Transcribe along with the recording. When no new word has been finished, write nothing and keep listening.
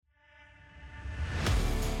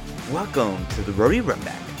Welcome to the Roadie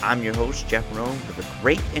Runback. I'm your host, Jeff Roan, with a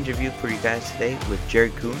great interview for you guys today with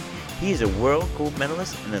Coon. He is a world gold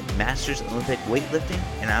medalist in the Masters Olympic weightlifting,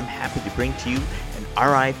 and I'm happy to bring to you an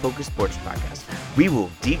RI-focused sports podcast. We will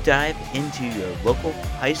deep dive into your local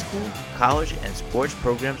high school, college, and sports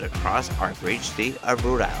programs across our great state of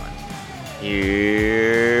Rhode Island.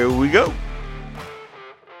 Here we go.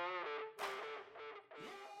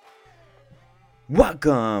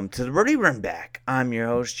 Welcome to the Roadie Runback. I'm your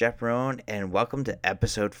host, Jeff Roan, and welcome to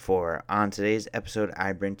episode 4. On today's episode,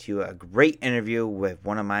 I bring to you a great interview with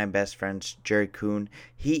one of my best friends, Coon.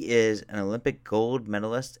 He is an Olympic gold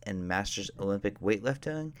medalist in Masters Olympic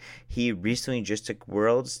weightlifting. He recently just took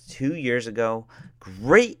Worlds 2 years ago.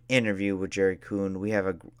 Great interview with Coon. We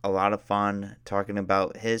have a lot of fun talking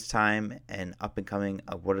about his time and up and coming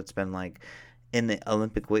of what it's been like in the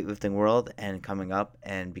Olympic weightlifting world and coming up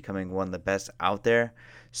and becoming one of the best out there.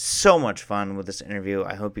 So much fun with this interview.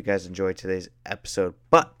 I hope you guys enjoyed today's episode.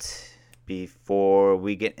 But before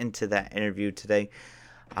we get into that interview today,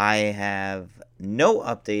 I have no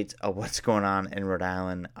updates of what's going on in Rhode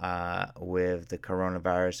Island with the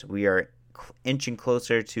coronavirus. We are inching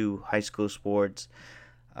closer to high school sports.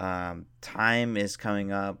 Time is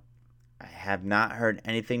coming up. I have not heard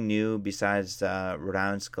anything new besides Rhode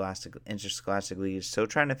Island Interscholastic League. Still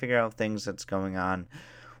trying to figure out things that's going on.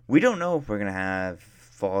 We don't know if we're going to have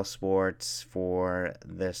fall sports for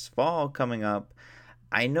this fall coming up.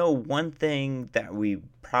 I know one thing that we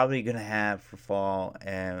probably going to have for fall,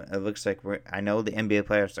 and it looks like I know the NBA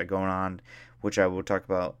playoffs are going on, which I will talk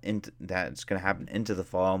about. That's going to happen into the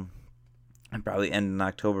fall and probably end in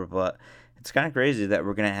October. But it's kind of crazy that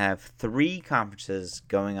we're going to have 3 conferences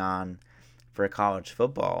going on for college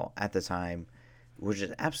football at the time, which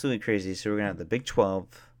is absolutely crazy. So we're going to have the Big 12,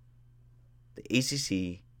 the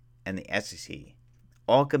ACC, and the SEC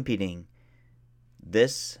all competing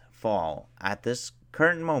this fall at this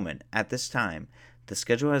current moment, at this time. The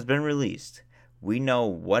schedule has been released. We know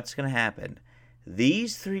what's going to happen.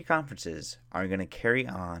 These 3 conferences are going to carry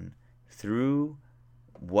on through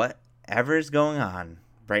whatever is going on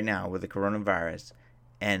right now with the coronavirus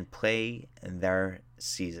and play their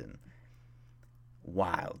season.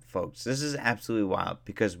 Wild, folks. This is absolutely wild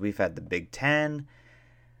because we've had the Big 10,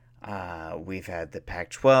 we've had the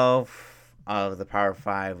Pac-12 of the Power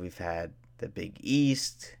 5, we've had the Big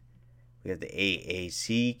East, we have the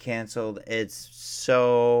AAC canceled. It's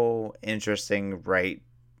so interesting right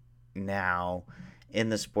now in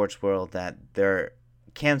the sports world that they're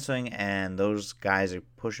canceling and those guys are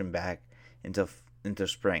pushing back into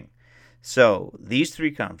spring. So these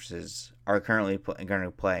 3 conferences are currently going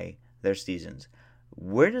to play their seasons.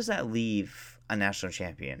 Where does that leave a national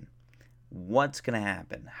champion? What's going to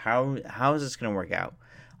happen? How is this going to work out?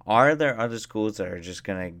 Are there other schools that are just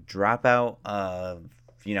going to drop out of,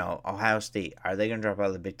 Ohio State? Are they going to drop out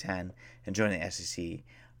of the Big 10 and join the SEC?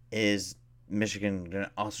 Is Michigan going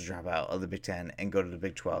to also drop out of the Big 10 and go to the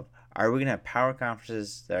Big 12? Are we going to have power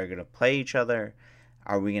conferences that are going to play each other?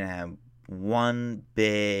 Are we going to have one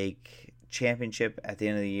big championship at the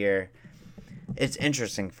end of the year? It's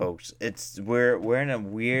interesting, folks. We're in a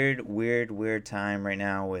weird time right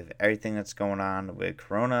now with everything that's going on with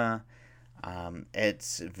Corona.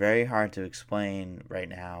 It's very hard to explain right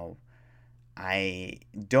now. I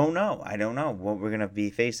don't know what we're gonna be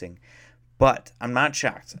facing, but I'm not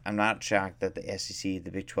shocked. I'm not shocked that the SEC, the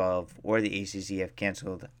Big 12, or the ACC have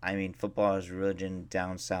canceled. I mean, football is religion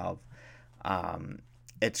down south.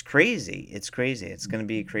 It's crazy. It's going to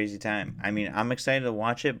be a crazy time. I mean, I'm excited to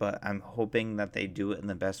watch it, but I'm hoping that they do it in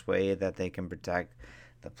the best way that they can protect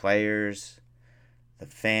the players, the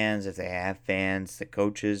fans, if they have fans, the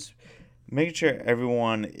coaches. Making sure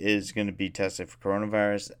everyone is going to be tested for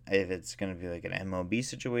coronavirus. If it's going to be like an MLB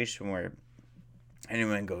situation where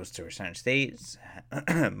anyone goes to a certain state,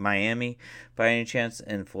 Miami, by any chance,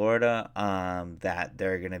 in Florida, that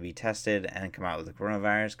they're going to be tested and come out with the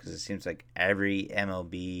coronavirus, because it seems like every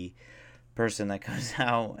MLB person that comes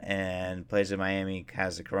out and plays in Miami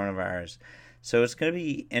has the coronavirus. So it's going to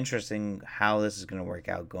be interesting how this is going to work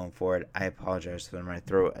out going forward. I apologize for my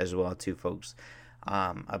throat as well, too, folks.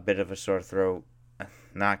 A bit of a sore throat.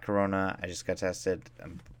 Not corona. I just got tested.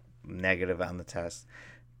 I'm negative on the test.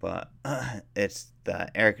 But it's the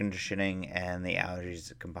air conditioning and the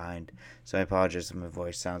allergies combined. So I apologize if my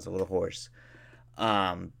voice sounds a little hoarse.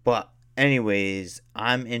 But anyways,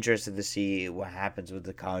 I'm interested to see what happens with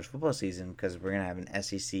the college football season, because we're going to have an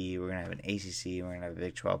SEC, we're going to have an ACC, we're going to have a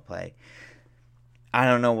Big 12 play. I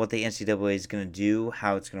don't know what the NCAA is going to do,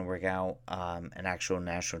 how it's going to work out, an actual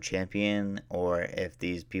national champion, or if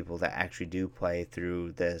these people that actually do play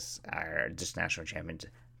through this are just national champions,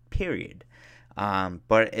 period.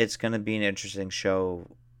 But it's going to be an interesting show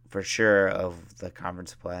for sure of the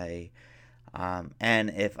conference play.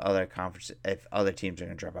 And if other teams are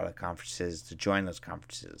going to drop out of conferences to join those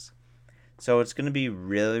conferences. So it's going to be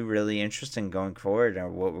really, really interesting going forward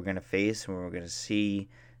and what we're going to face and what we're going to see,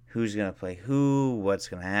 who's going to play who, what's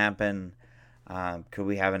going to happen. Could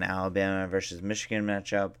we have an Alabama versus Michigan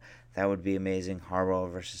matchup? That would be amazing.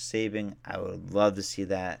 Harbaugh versus Saban. I would love to see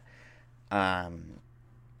that.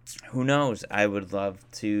 Who knows? I would love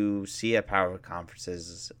to see a power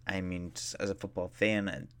conferences. I mean, just as a football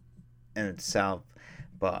fan in itself,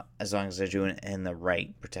 but as long as they're doing it in the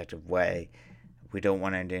right protective way. We don't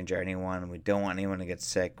want to endanger anyone. We don't want anyone to get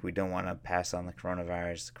sick. We don't want to pass on the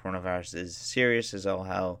coronavirus. The coronavirus is serious as all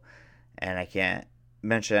hell, and I can't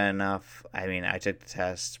mention it enough. I mean, I took the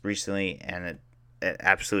test recently, and it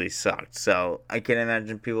absolutely sucked. So I can't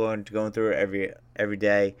imagine people are going through it every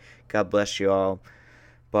day. God bless you all.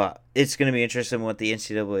 But it's going to be interesting what the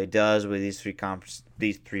NCAA does with these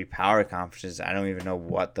three power conferences. I don't even know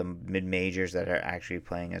what the mid majors that are actually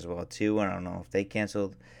playing as well too. I don't know if they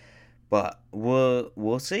canceled. But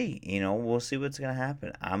we'll see. We'll see what's gonna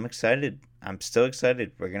happen. I'm excited. I'm still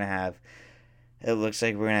excited. It looks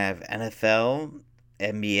like we're gonna have NFL,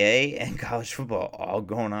 NBA, and college football all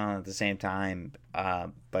going on at the same time.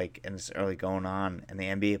 And it's early going on, and the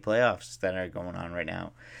NBA playoffs that are going on right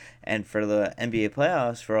now. And for the NBA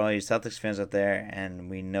playoffs, for all you Celtics fans out there, and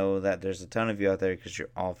we know that there's a ton of you out there because you're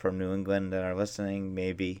all from New England that are listening,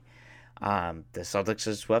 maybe. The Celtics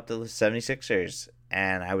have swept the 76ers,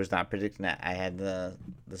 and I was not predicting that. I had the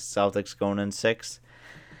Celtics going in 6.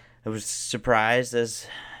 I was surprised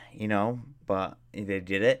but they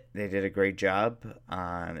did it. They did a great job.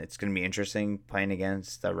 It's going to be interesting playing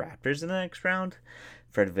against the Raptors in the next round.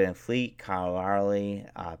 Fred VanVleet, Kyle Lowry,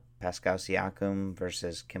 Pascal Siakam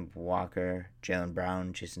versus Kemba Walker, Jaylen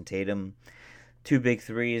Brown, Jason Tatum. 2 big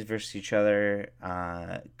threes versus each other.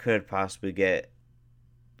 Could possibly get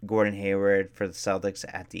Gordon Hayward for the Celtics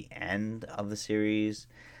at the end of the series.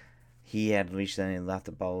 He had recently left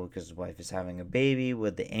the bubble because his wife is having a baby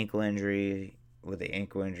with the ankle injury.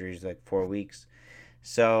 Like 4 weeks.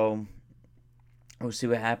 So we'll see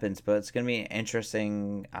what happens. But it's going to be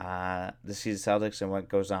interesting to see the Celtics and what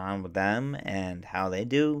goes on with them and how they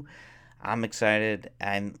do. I'm excited.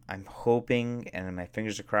 I'm hoping, and my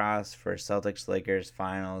fingers are crossed for Celtics-Lakers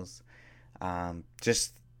finals.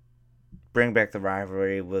 Just bring back the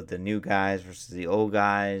rivalry with the new guys versus the old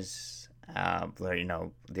guys.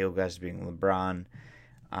 The old guys being LeBron.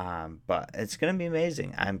 But it's going to be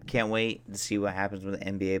amazing. I can't wait to see what happens with the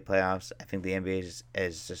NBA playoffs. I think the NBA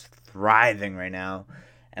is just thriving right now.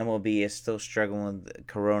 MLB is still struggling with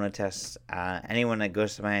corona tests. Anyone that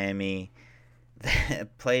goes to Miami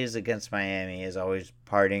that plays against Miami is always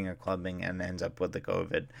partying or clubbing and ends up with the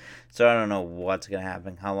COVID. So I don't know what's going to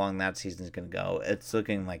happen, how long that season is going to go. It's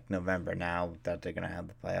looking like November now that they're going to have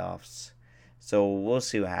the playoffs. So we'll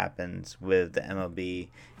see what happens with the MLB.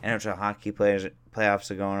 NHL hockey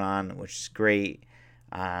playoffs are going on, which is great.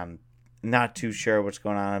 Not too sure what's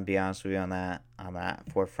going on, to be honest with you, on that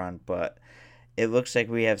forefront. But it looks like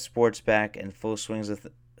we have sports back in full swing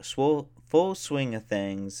of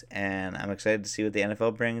things, and I'm excited to see what the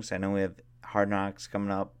NFL brings. I know we have Hard Knocks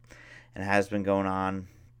coming up, and it has been going on.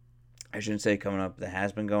 I shouldn't say coming up. That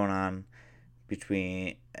has been going on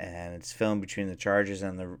and it's filmed between the Chargers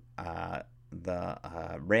and the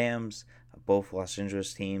Rams, both Los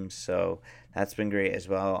Angeles teams. So that's been great as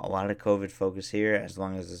well. A lot of COVID focus here, as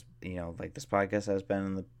long as this, this podcast has been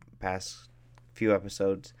in the past few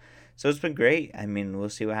episodes. So it's been great. I mean, we'll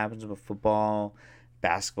see what happens with football,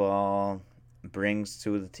 basketball brings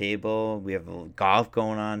to the table. We have golf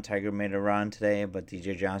going on. Tiger made a run today, but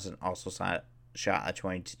DJ Johnson also shot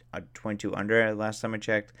a 22 under last time I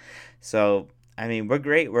checked. So I mean, we're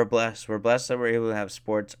great. We're blessed. We're blessed that we're able to have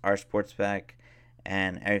our sports back,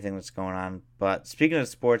 and everything that's going on. But speaking of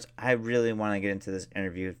sports, I really want to get into this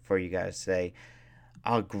interview for you guys today.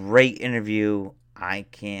 A great interview. I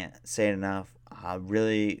can't say it enough. A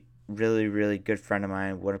really, really, really good friend of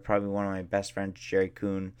mine. Probably one of my best friends, Jerry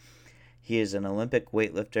Coon. He is an Olympic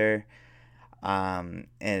weightlifter.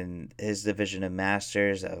 In his division of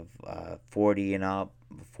masters of 40 and up,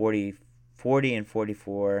 40 and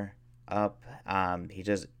 44 up. He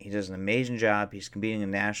does an amazing job. He's competing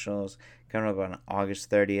in nationals coming up on August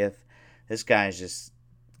 30th. This guy's just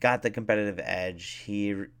got the competitive edge.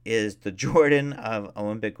 He is the Jordan of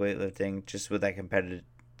Olympic weightlifting, just with that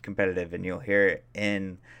competitive, and you'll hear it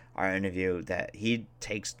in our interview that he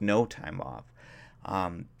takes no time off.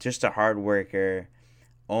 Just a hard worker,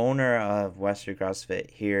 owner of Westerly Crossfit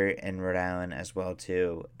here in Rhode Island as well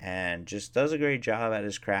too, and just does a great job at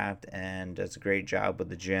his craft and does a great job with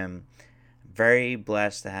the gym. Very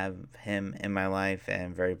blessed to have him in my life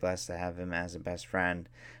and very blessed to have him as a best friend.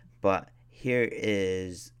 But here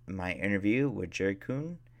is my interview with Jared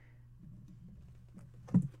Coon.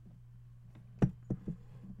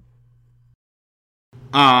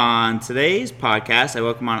 On today's podcast, I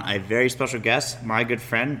welcome on a very special guest, my good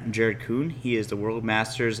friend, Jared Coon. He is the World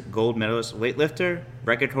Masters gold medalist weightlifter,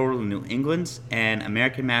 record holder in New England, and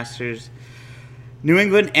American Masters, New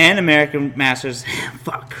England and American Masters,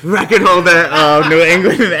 record holder of New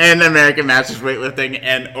England and American Masters weightlifting,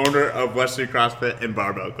 and owner of Westerly Crossfit and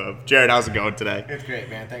Barbell Club. Jared, how's it going today? It's great,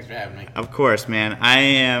 man. Thanks for having me. Of course, man. I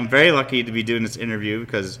am very lucky to be doing this interview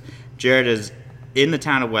because Jared is in the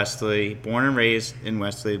town of Westerly, born and raised in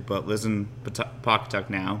Westerly, but lives in Pawcatuck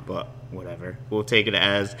now, but whatever. We'll take it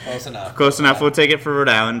as close enough. We'll take it for Rhode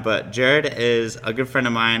Island. But Jared is a good friend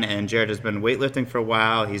of mine, and Jared has been weightlifting for a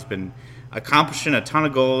while. He's been accomplishing a ton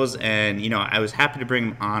of goals, and I was happy to bring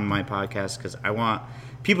him on my podcast because I want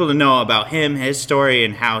people to know about him, his story,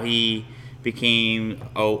 and how he became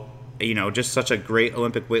just such a great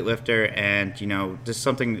Olympic weightlifter, and just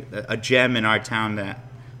a gem in our town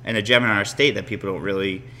and a gem in our state that people don't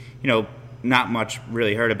really, not much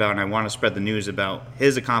really heard about. And I want to spread the news about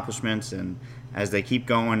his accomplishments, and as they keep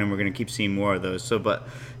going, and we're going to keep seeing more of those. So, but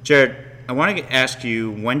Jared, I want to ask you,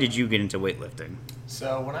 when did you get into weightlifting?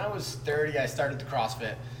 So when I was 30, I started the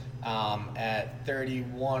CrossFit. At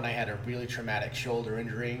 31, I had a really traumatic shoulder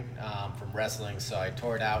injury from wrestling, so I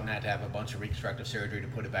tore it out and had to have a bunch of reconstructive surgery to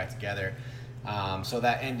put it back together. So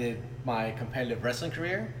that ended my competitive wrestling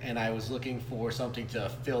career, and I was looking for something to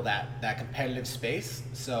fill that competitive space.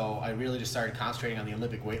 So I really just started concentrating on the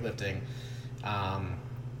Olympic weightlifting.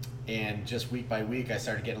 And just week by week, I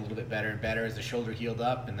started getting a little bit better and better as the shoulder healed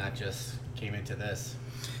up, and that just came into this.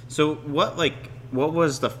 So what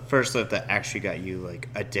was the first lift that actually got you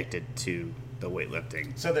addicted to the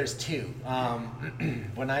weightlifting? So there's two.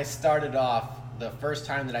 When I started off, the first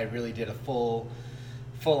time that I really did a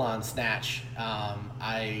full-on snatch,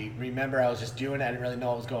 I remember I was just doing it. I didn't really know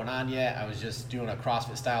what was going on yet. I was just doing a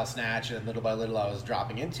CrossFit style snatch, and little by little I was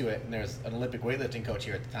dropping into it. And there was an Olympic weightlifting coach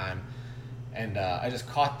here at the time, and I just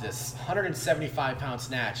caught this 175-pound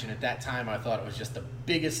snatch. And at that time, I thought it was just the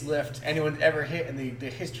biggest lift anyone ever hit in the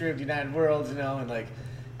history of the United Worlds, and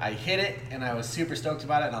I hit it, and I was super stoked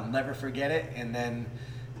about it, and I'll never forget it. And then,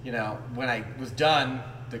 when I was done,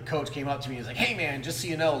 the coach came up to me and was like, "Hey man, just so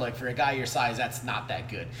you know, for a guy your size, that's not that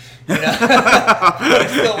good."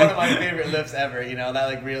 It's still one of my favorite lifts ever.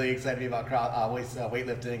 That really excited me about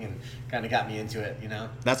weightlifting and kind of got me into it.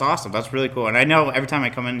 That's awesome. That's really cool. And I know every time I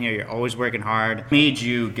come in here, you're always working hard. What made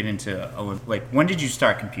you get into when did you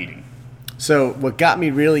start competing? So what got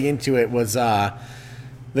me really into it was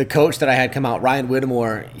the coach that I had come out, Ryan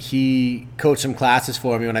Whittemore. He coached some classes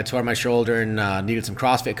for me when I tore my shoulder and needed some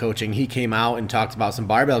CrossFit coaching. He came out and talked about some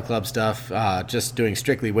barbell club stuff, just doing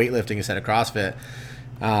strictly weightlifting instead of CrossFit.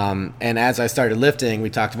 And as I started lifting, we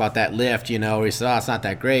talked about that lift. We said, it's not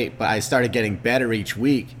that great, but I started getting better each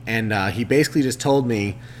week. And he basically just told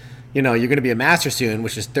me, you're going to be a master soon,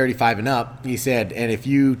 which is 35 and up. He said, and if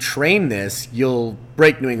you train this, you'll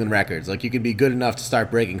break New England records. You could be good enough to start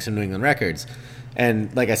breaking some New England records.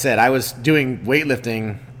 And like I said, I was doing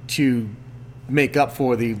weightlifting to make up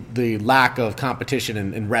for the lack of competition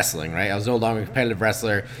in wrestling, right? I was no longer a competitive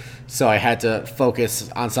wrestler, so I had to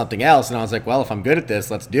focus on something else. And I was like, well, if I'm good at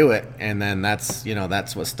this, let's do it. And then that's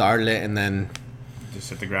what started it. And then just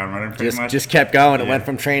hit the ground running pretty much? Just kept going. Yeah. It went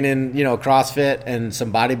from training, CrossFit and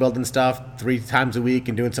some bodybuilding stuff 3 times a week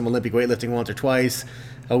and doing some Olympic weightlifting once or twice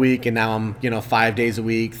a week, and now I'm 5 days a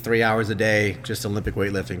week, 3 hours a day, just Olympic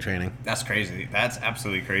weightlifting training. That's crazy. That's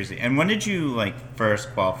absolutely crazy. And when did you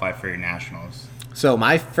first qualify for your nationals? So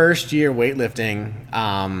my first year weightlifting,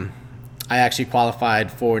 I actually qualified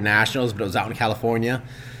for nationals, but it was out in California,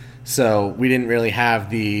 so we didn't really have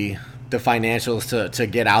the financials to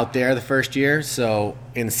get out there the first year. So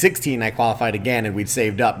in 16 I qualified again, and we'd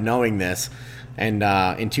saved up knowing this, and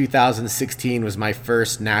in 2016 was my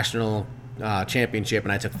first national championship,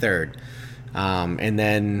 and I took third. And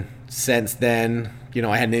then since then,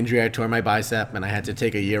 I had an injury. I tore my bicep, and I had to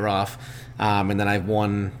take a year off. And then I've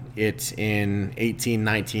won it in 18,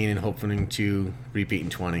 19, and hoping to repeat in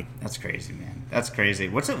 20. That's crazy, man. That's crazy.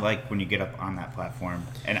 What's it like when you get up on that platform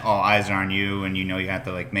and all eyes are on you, and you have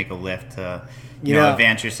to make a lift to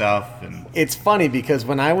advance yourself? And it's funny because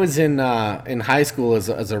when I was in high school as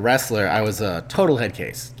a wrestler, I was a total head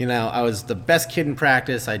case. I was the best kid in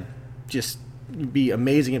practice. I'd just be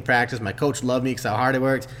amazing in practice. My coach loved me because how hard I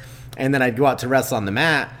worked. And then I'd go out to wrestle on the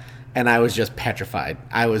mat, and I was just petrified.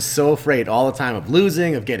 I was so afraid all the time of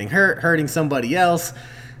losing, of getting hurt, hurting somebody else.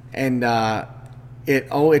 And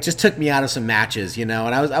it just took me out of some matches, and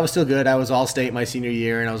I was still good. I was all-state my senior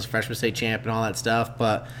year, and I was a freshman state champ and all that stuff,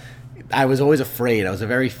 but I was always afraid. I was a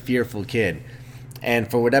very fearful kid. And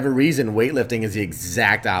for whatever reason, weightlifting is the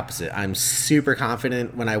exact opposite. I'm super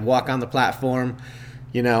confident when I walk on the platform.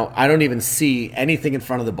 I don't even see anything in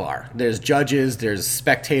front of the bar. There's judges, there's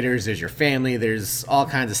spectators, there's your family, there's all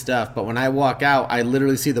kinds of stuff. But when I walk out, I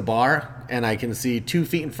literally see the bar, and I can see 2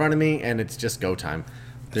 feet in front of me, and it's just go time.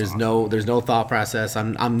 There's no thought process.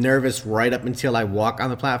 I'm nervous right up until I walk on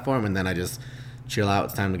the platform, and then I just chill out.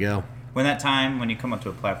 It's time to go. When you come up to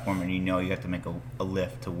a platform and you have to make a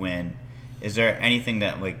lift to win, is there anything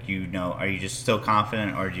that are you just still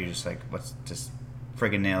confident, or do you just let's just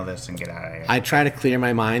friggin' nail this and get out of here? I try to clear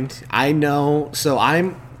my mind. I know, so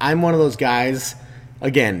I'm one of those guys.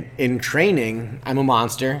 Again, in training, I'm a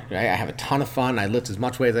monster. Right? I have a ton of fun. I lift as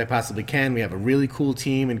much weight as I possibly can. We have a really cool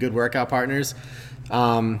team and good workout partners.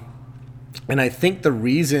 And I think the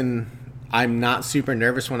reason I'm not super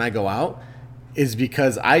nervous when I go out is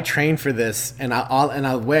because I train for this, and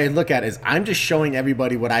the way I look at it is I'm just showing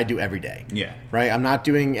everybody what I do every day. Yeah. Right? I'm not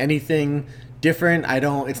doing anything different.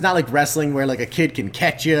 It's not like wrestling where a kid can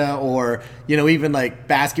catch you, or even like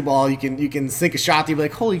basketball, you can sink a shot, you'll be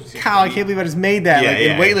like, holy cow, I can't believe I just made that.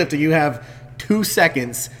 In weightlifting, you have 2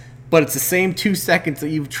 seconds, but it's the same 2 seconds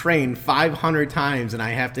that you've trained 500 times, and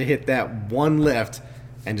I have to hit that one lift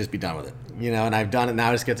and just be done with it. And I've done it now.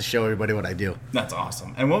 I just get to show everybody what I do. That's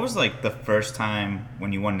awesome. And what was the first time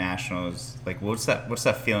when you won nationals? What's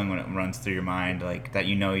that feeling when it runs through your mind? That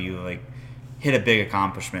you hit a big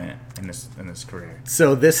accomplishment in this career.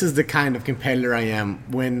 So this is the kind of competitor I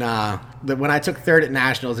am. When I took third at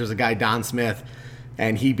nationals, there was a guy, Don Smith,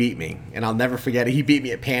 and he beat me. And I'll never forget it. He beat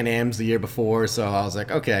me at Pan Am's the year before, so I was like,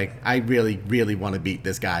 okay, I really, really want to beat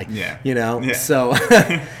this guy. Yeah. Yeah. So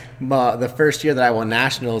the first year that I won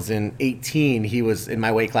nationals in 2018, he was in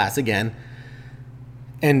my weight class again.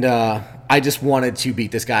 And I just wanted to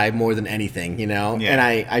beat this guy more than anything, Yeah. And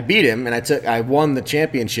I beat him, and I won the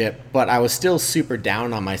championship, but I was still super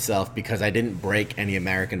down on myself because I didn't break any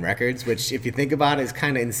American records, which, if you think about it, is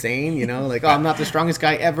kind of insane, I'm not the strongest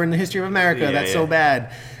guy ever in the history of America. That's so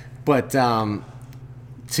bad. But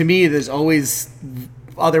to me, there's always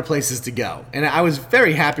other places to go. And I was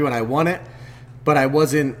very happy when I won it, but I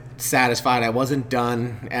wasn't satisfied. I wasn't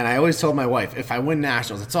done. And I always told my wife, if I win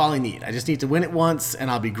nationals, that's all I need. I just need to win it once, and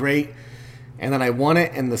I'll be great. And then I won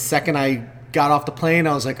it, and the second I got off the plane,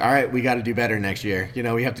 I was like, all right, we got to do better next year.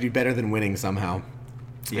 We have to do better than winning somehow.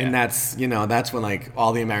 Yeah. And that's when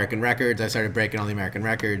all the American records, I started breaking all the American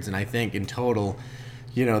records. And I think in total,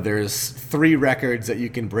 there's 3 records that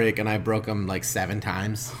you can break, and I broke them 7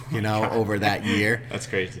 times, over that year. That's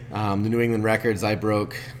crazy. The New England records I've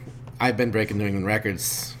been breaking New England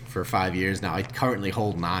records for 5 years now. I currently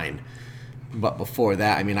hold 9. But before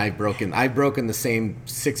that, I've broken the same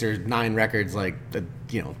 6 or 9 records a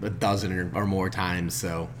dozen or more times.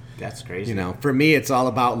 So that's crazy. For me, it's all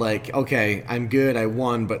about okay, I'm good, I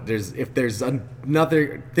won, but if there's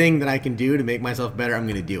another thing that I can do to make myself better, I'm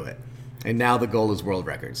going to do it. And now the goal is world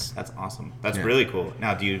records. That's awesome. That's really cool.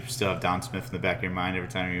 Now, do you still have Don Smith in the back of your mind every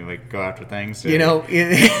time you go after things? For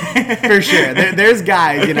sure. There's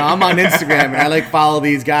guys. I'm on Instagram and I follow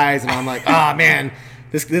these guys, and I'm like, oh man,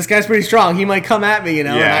 this guy's pretty strong. He might come at me. And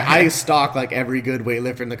I stalk every good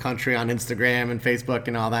weightlifter in the country on Instagram and Facebook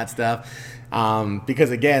and all that stuff.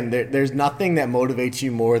 Because again, there's nothing that motivates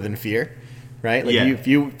you more than fear, right? If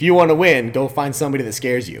you want to win, go find somebody that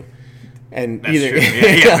scares you. And that's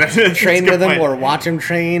either train with him or watch him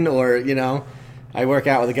train, or I work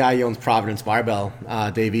out with a guy who owns Providence Barbell,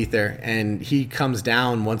 Dave Ether, and he comes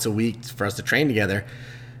down once a week for us to train together.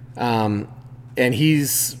 And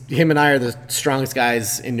him and I are the strongest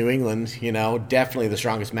guys in New England, definitely the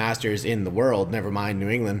strongest masters in the world, never mind New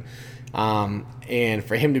England. And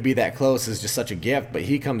for him to be that close is just such a gift. But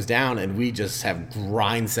he comes down and we just have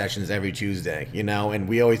grind sessions every Tuesday, and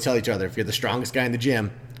we always tell each other, if you're the strongest guy in the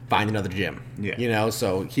gym, find another gym.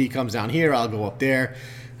 So he comes down here, I'll go up there,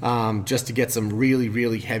 just to get some really,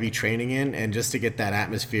 really heavy training in, and just to get that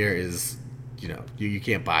atmosphere is, you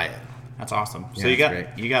can't buy it. That's awesome. Yeah, so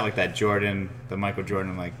you got that Jordan, the Michael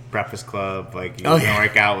Jordan Breakfast Club, you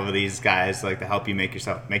work out with these guys to help you make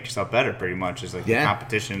yourself better. Pretty much is the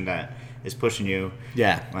competition that is pushing you.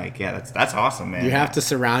 Yeah. That's awesome, man. You have to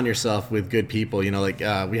surround yourself with good people.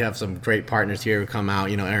 We have some great partners here who come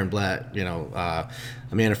out. Aaron Blatt,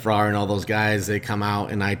 Amanda Farrar, and all those guys. They come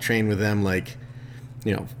out, and I train with them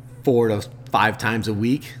 4 to 5 times a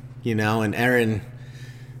week. And Aaron,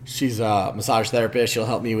 she's a massage therapist. She'll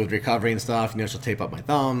help me with recovery and stuff. She'll tape up my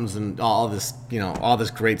thumbs and all this, all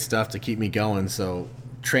this great stuff to keep me going. So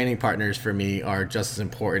training partners for me are just as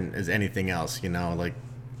important as anything else. Like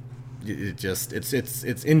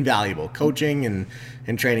it's invaluable. Coaching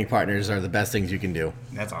and training partners are the best things you can do.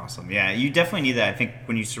 That's awesome. Yeah, you definitely need that. I think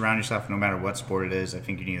when you surround yourself, no matter what sport it is, I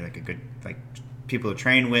think you need like a good people to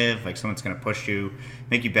train with, like someone's going to push you,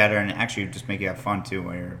 make you better, and actually just make you have fun too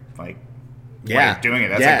when you're like while you're doing it.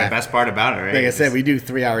 That's like the best part about it, right? Like I said, we do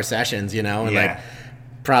 3-hour sessions, and like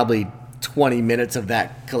probably 20 minutes of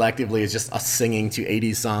that collectively is just us singing to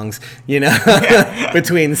 80s songs,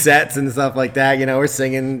 between sets and stuff like that. We're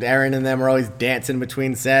singing, Aaron and them are always dancing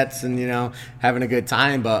between sets and, having a good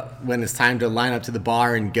time. But when it's time to line up to the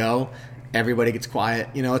bar and go, everybody gets quiet.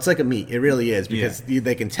 It's like a meet. It really is, because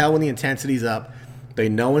they can tell when the intensity's up. They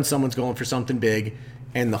know when someone's going for something big.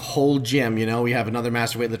 And the whole gym, we have another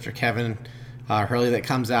master weightlifter, Kevin Hurley, that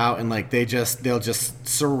comes out, and like they'll just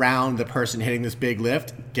surround the person hitting this big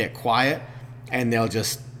lift, get quiet, and they'll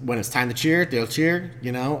just, when it's time to cheer, they'll cheer,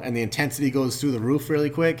 and the intensity goes through the roof really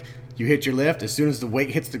quick. You hit your lift, as soon as the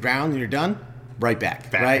weight hits the ground and you're done, right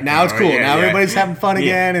back. Right now it's cool. Now everybody's having fun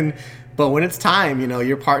again, but when it's time,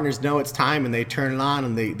 your partners know it's time, and they turn it on,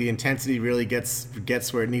 and the intensity really gets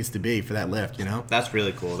where it needs to be for that lift, That's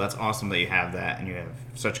really cool. That's awesome that you have that, and you have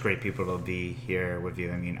such great people to be here with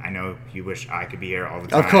you. I mean, I know you wish I could be here all the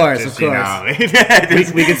time. Of course.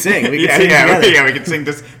 We could sing. We could sing.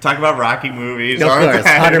 Just talk about Rocky movies. Of course,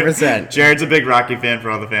 100%. Jared's a big Rocky fan.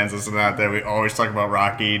 For all the fans listening out there, we always talk about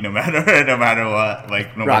Rocky, no matter what.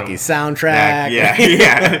 Like Rocky soundtrack.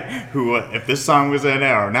 Who, if this song was in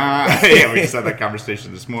there or not? We just had that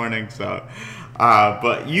conversation this morning. So,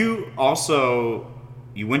 but you also.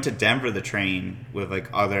 You went to Denver to train with like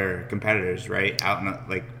other competitors, right? Out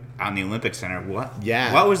in the Olympic Center. What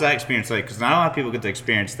was that experience like? Because not a lot of people get to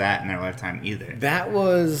experience that in their lifetime either. That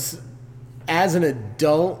was, as an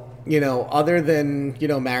adult, other than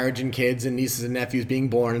marriage and kids and nieces and nephews being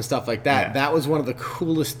born and stuff like that. That was one of the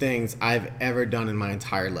coolest things I've ever done in my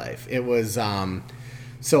entire life. It was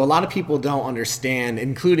so a lot of people don't understand,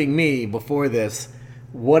 including me before this,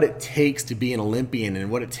 what it takes to be an Olympian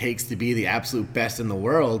and what it takes to be the absolute best in the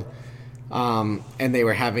world. And they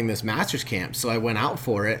were having this master's camp. So I went out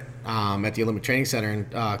for it at the Olympic Training Center in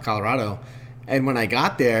Colorado. And when I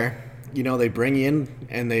got there, they bring you in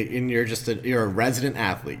and you're a resident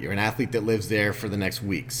athlete. You're an athlete that lives there for the next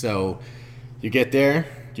week. So you get there,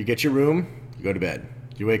 you get your room, you go to bed.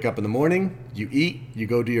 You wake up in the morning, you eat, you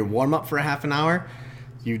go do your warm up for a half an hour.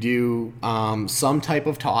 You do some type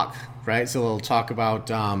of talk, right? So they'll talk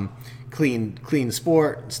about clean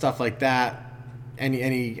sport, stuff like that,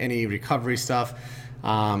 any recovery stuff.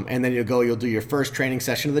 And then you'll do your first training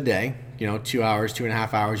session of the day, 2 hours,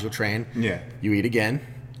 2.5 hours, you'll train. Yeah. You eat again,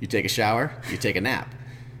 you take a shower, you take a nap.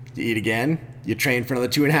 You eat again, you train for another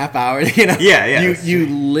 2.5 hours, You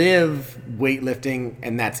live weightlifting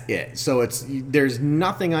and that's it. So there's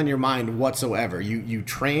nothing on your mind whatsoever. You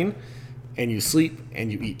train and you sleep and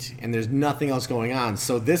you eat, and there's nothing else going on.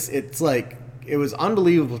 So it was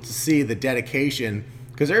unbelievable to see the dedication,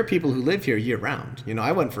 because there are people who live here year round.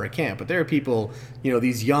 I went for a camp, but there are people,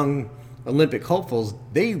 these young Olympic hopefuls,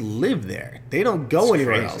 they live there. They don't go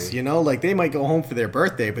anywhere else. Like they might go home for their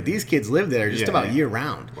birthday, but these kids live there just about year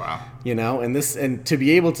round. Wow. And to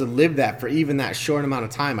be able to live that for even that short amount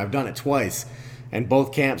of time, I've done it twice. And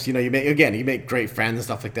both camps, you make great friends and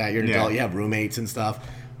stuff like that. You're an adult, you have roommates and stuff.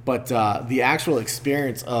 But the actual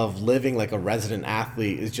experience of living like a resident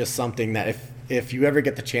athlete is just something that if you ever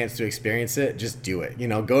get the chance to experience it, just do it.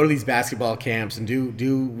 Go to these basketball camps and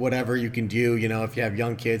do whatever you can do. If you have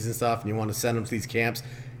young kids and stuff and you want to send them to these camps,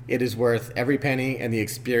 it is worth every penny, and the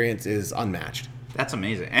experience is unmatched. That's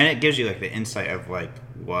amazing. And it gives you like the insight of like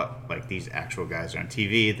what like these actual guys are on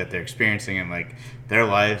TV that they're experiencing in like their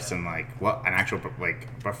lives, and like what an actual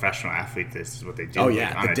like professional athlete is what they do. Oh yeah,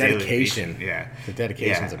 like, on the a dedication. Daily basis. The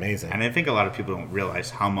dedication is amazing. And I think a lot of people don't realize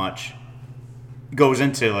how much goes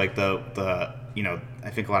into like the I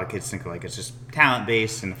think a lot of kids think like it's just talent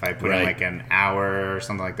based, and if I put in like an hour or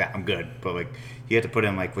something like that, I'm good. But like you have to put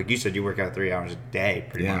in like you said, you work out 3 hours a day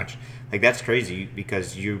pretty much. Like that's crazy,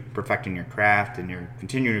 because you're perfecting your craft and you're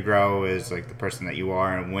continuing to grow as like the person that you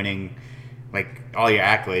are, and winning like all your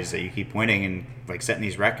accolades that you keep winning and like setting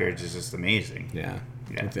these records is just amazing. Yeah.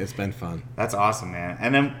 It's been fun. That's awesome, man.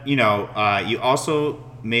 And then you also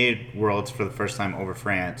made Worlds for the first time over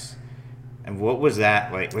France. And what was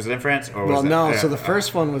that like? Was it in France or was no? So the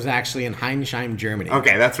first one was actually in Heinsheim, Germany.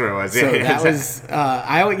 Okay, that's where it was. So that was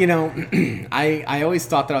I always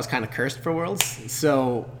thought that I was kind of cursed for Worlds.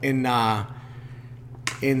 So in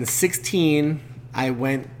 16, I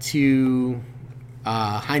went to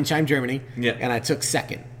Heinsheim, Germany, and I took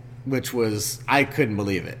second, which was, I couldn't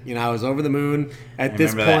believe it. I was over the moon at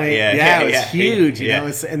this point. It was huge. You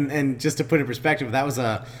know, and just to put it in perspective, that was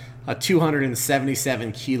a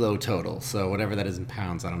 277 kilo total. So whatever that is in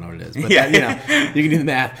pounds, I don't know what it is. But that, you can do the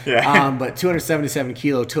math. But 277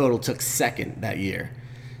 kilo total, took second that year.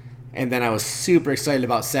 And then I was super excited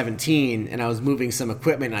about 17, and I was moving some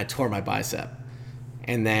equipment, and I tore my bicep.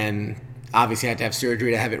 And then obviously I had to have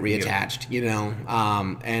surgery to have it reattached,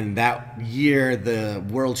 and that year the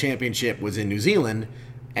world championship was in New Zealand,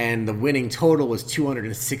 and the winning total was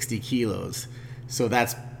 260 kilos. So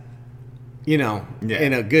that's, in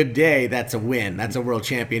a good day, that's a win. That's a world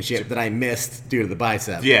championship that I missed due to the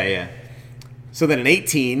bicep. So then in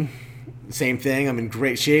 18, same thing. I'm in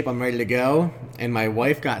great shape. I'm ready to go. And my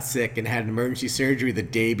wife got sick and had an emergency surgery the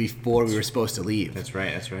day before we were supposed to leave. That's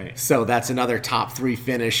right. So that's another top 3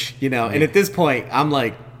 finish, And at this point, I'm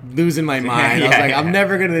like losing my mind. I was like, I'm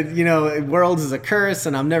never going to, Worlds is a curse,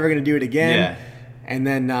 and I'm never going to do it again. And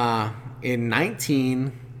then in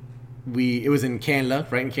 19, it was in Canada,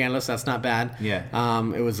 right in Canada, so that's not bad.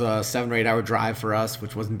 It was a 7 or 8 hour drive for us,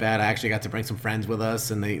 which wasn't bad. I actually got to bring some friends with us,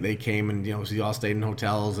 and they came, and we all stayed in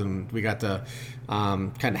hotels, and we got to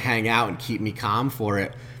kind of hang out and keep me calm for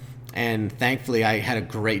it. And thankfully, I had a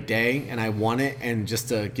great day, and I won it. And just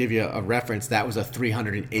to give you a reference, that was a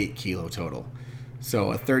 308 kilo total.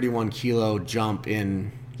 So a 31 kilo jump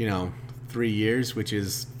in, 3 years, which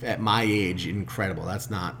is at my age incredible. That's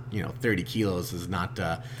not 30 kilos is not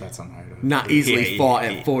that's unheard of. Not easily fought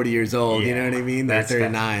at 40 years old. You know what I mean? They're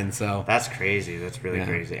 39. So that's crazy. That's really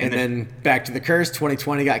crazy. And then back to the curse.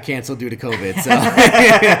 2020 got canceled due to COVID. So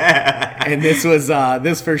and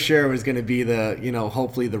this for sure was going to be the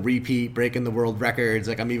hopefully the repeat, breaking the world records.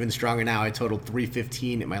 Like, I'm even stronger now. I totaled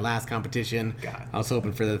 315 at my last competition. I was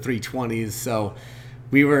hoping for the 320s. So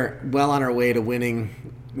we were well on our way to winning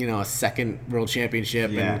a second world championship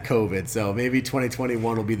and COVID. So maybe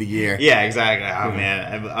 2021 will be the year. Yeah, exactly. Oh,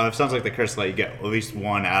 man. It sounds like the curse let you get at least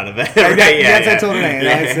one out of it. Right? That's what I told him.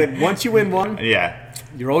 I said, once you win one,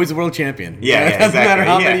 you're always a world champion. It doesn't matter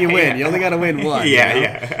how many you win. You only got to win one.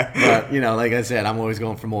 But, like I said, I'm always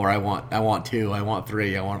going for more. I want 2. I want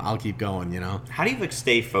 3. I'll keep going, How do you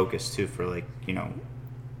stay focused too for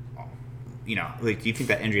do you think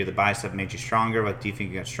that injury of the bicep made you stronger? Do you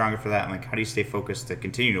think you got stronger for that? And how do you stay focused to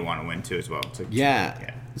continue to want to win too as well?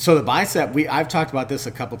 So the bicep, I've talked about this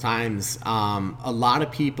a couple times. A lot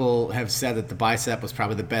of people have said that the bicep was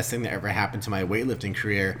probably the best thing that ever happened to my weightlifting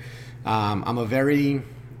career. I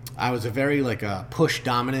was a very push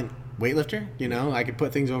dominant weightlifter. I could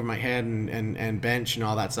put things over my head and bench and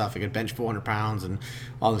all that stuff. I could bench 400 pounds and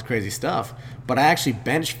all this crazy stuff. But I actually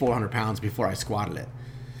benched 400 pounds before I squatted it.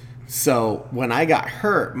 So when I got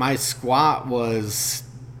hurt, my squat was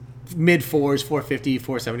mid-4s, 450,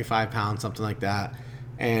 475 pounds, something like that.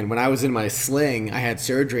 And when I was in my sling, I had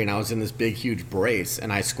surgery, and I was in this big, huge brace,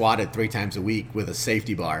 and I squatted 3 times a week with a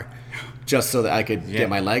safety bar just so that I could get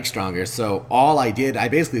my legs stronger. So all I did, I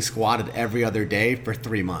basically squatted every other day for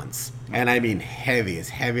 3 months. And I mean heavy as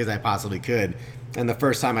I possibly could. And the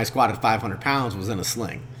first time I squatted 500 pounds was in a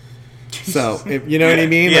sling. So, you know what I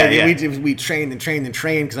mean? We trained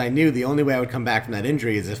because I knew the only way I would come back from that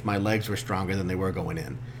injury is if my legs were stronger than they were going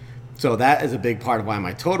in. So that is a big part of why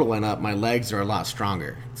my total went up. My legs are a lot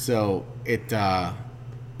stronger. So it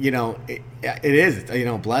is,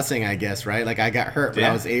 a blessing, I guess, right? Like, I got hurt, but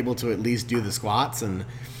I was able to at least do the squats. And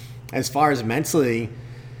as far as mentally,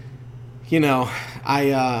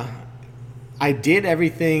 I did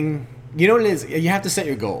everything. You know what it is? You have to set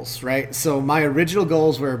your goals, right? So my original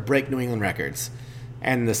goals were break New England records.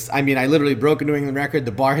 And I literally broke a New England record.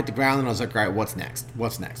 The bar hit the ground, and I was like, all right, what's next?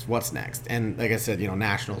 And like I said,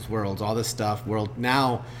 nationals, worlds, all this stuff.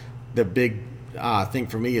 Now, the big thing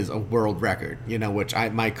for me is a world record, which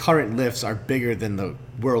my current lifts are bigger than the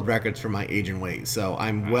world records for my age and weight. So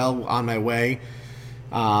I'm well on my way.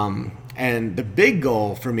 And the big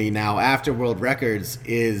goal for me now after world records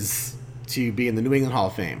is to be in the New England Hall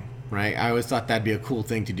of Fame. Right, I always thought that'd be a cool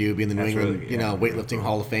thing to do, be in the New England, weightlifting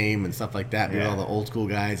Hall of Fame and stuff like that, be with all the old school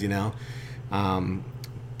guys,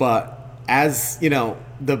 But as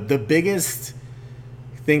the biggest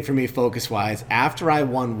thing for me, focus wise, after I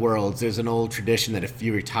won Worlds, there's an old tradition that if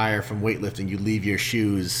you retire from weightlifting, you leave your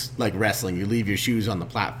shoes, like wrestling, you leave your shoes on the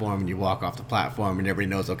platform and you walk off the platform, and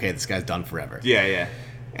everybody knows, okay, this guy's done forever.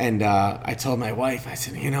 And I told my wife, I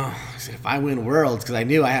said, if I win Worlds, because I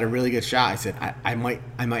knew I had a really good shot, I said, I might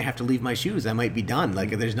have to leave my shoes. I might be done.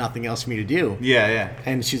 Like, there's nothing else for me to do. Yeah.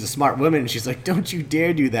 And she's a smart woman. And she's like, don't you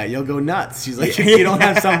dare do that. You'll go nuts. She's like, if you don't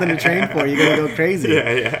have something to train for, you're going to go crazy.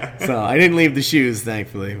 Yeah. So I didn't leave the shoes,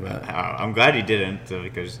 thankfully. But I'm glad you didn't,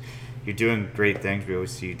 because you're doing great things. We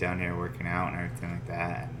always see you down here working out and everything like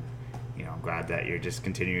that. And, I'm glad that you're just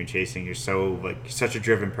continuing chasing. You're such a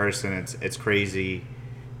driven person. It's crazy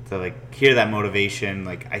to hear that motivation.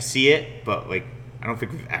 I see it, but I don't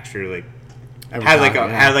think we've actually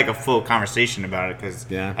had a full conversation about it, because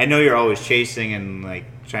I know you're always chasing and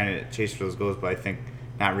trying to chase for those goals, but I think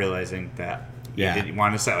not realizing that you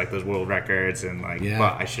want to set those world records and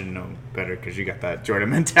but I should have known better, because you got that Jordan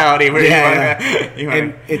mentality where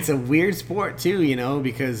and it's a weird sport too,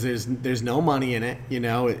 because there's no money in it.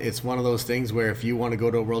 It's one of those things where if you want to go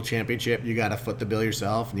to a world championship, you got to foot the bill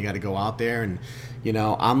yourself, and you got to go out there. And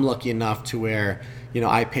I'm lucky enough to where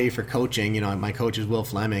I pay for coaching. My coach is Will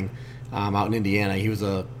Fleming, out in Indiana. He was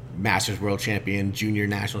a Masters world champion, junior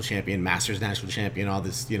national champion, Masters national champion. All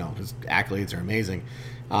this, his accolades are amazing.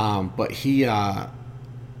 But he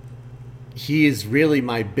is really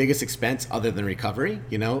my biggest expense other than recovery.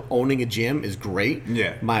 Owning a gym is great.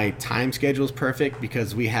 Yeah. My time schedule is perfect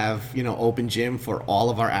because we have, open gym for all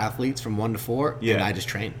of our athletes from 1 to 4. Yeah. And I just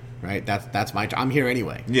train, right? That's my, I'm here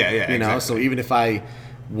anyway. Yeah. Exactly. So even if I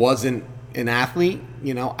wasn't an athlete,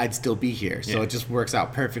 I'd still be here. So it just works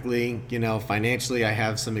out perfectly. Financially, I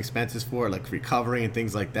have some expenses for it, like recovery and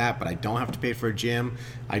things like that, but I don't have to pay for a gym.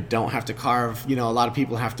 I don't have to carve. A lot of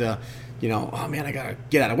people have to, oh man, I got to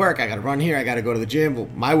get out of work. I got to run here. I got to go to the gym. Well,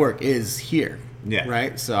 my work is here. Yeah.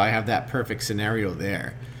 Right. So I have that perfect scenario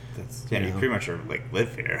there. You pretty much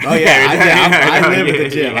live here. Oh yeah, I live at the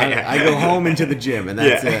gym. I go home into the gym, and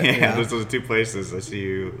that's it. Yeah, those are the two places. I see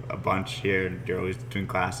you a bunch here, and you're always doing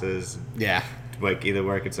classes. Yeah, either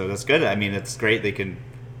working. So that's good. I mean, it's great. They can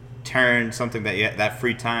turn something that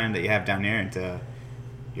free time that you have down here into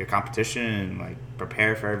your competition and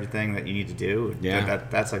prepare for everything that you need to do. Yeah,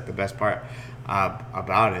 that's the best part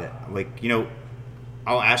about it.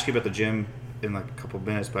 I'll ask you about the gym in a couple of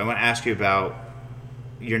minutes, but I want to ask you about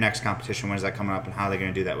your next competition. When is that coming up, and how are they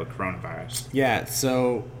going to do that with coronavirus? Yeah,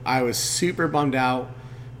 so I was super bummed out.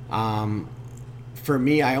 For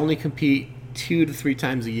me, I only compete 2 to 3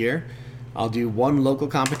 times a year. I'll do 1 local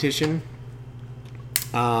competition,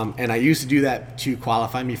 and I used to do that to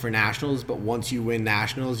qualify me for nationals, but once you win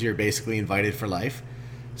nationals, you're basically invited for life.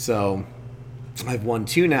 So I've won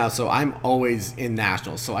 2 now, so I'm always in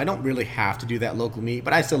nationals. So I don't really have to do that local meet,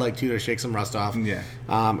 but I still like to shake some rust off. Yeah.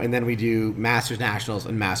 And then we do Masters Nationals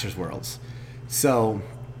and Masters Worlds. So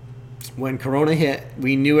when Corona hit,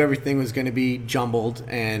 we knew everything was going to be jumbled,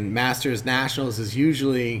 and Masters Nationals is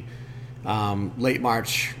usually late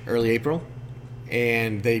March, early April,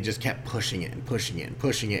 and they just kept pushing it.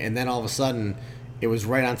 And then all of a sudden, it was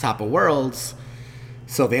right on top of Worlds.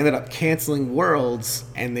 So they ended up canceling Worlds,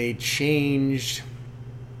 and they changed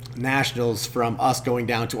Nationals from us going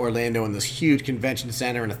down to Orlando in this huge convention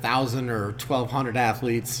center and 1,000 or 1,200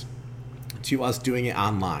 athletes to us doing it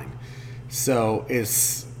online. So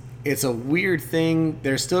it's a weird thing.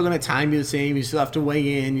 They're still going to time you the same. You still have to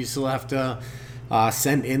weigh in. You still have to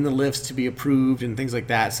send in the lifts to be approved and things like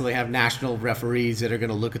that. So they have national referees that are going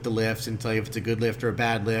to look at the lifts and tell you if it's a good lift or a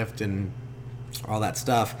bad lift and all that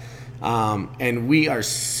stuff. And we are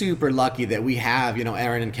super lucky that we have,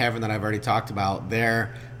 Aaron and Kevin that I've already talked about.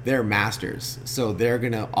 They're masters, so they're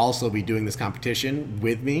gonna also be doing this competition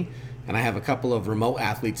with me. And I have a couple of remote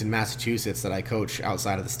athletes in Massachusetts that I coach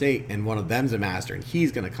outside of the state, and one of them's a master, and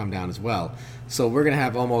he's gonna come down as well. So we're gonna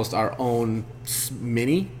have almost our own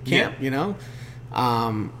mini camp,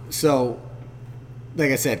 So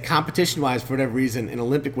like I said, competition-wise, for whatever reason, in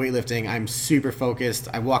Olympic weightlifting, I'm super focused.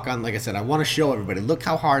 I walk on, like I said, I want to show everybody, look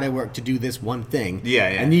how hard I work to do this one thing.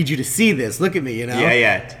 Yeah. I need you to see this. Look at me,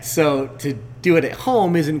 Yeah. So to do it at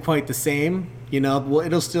home isn't quite the same, Well,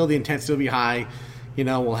 it'll still, the intensity will be high.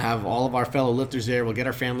 We'll have all of our fellow lifters there. We'll get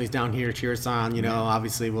our families down here to cheer us on.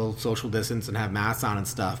 Obviously we'll social distance and have masks on and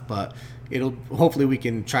stuff, but hopefully we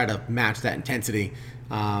can try to match that intensity.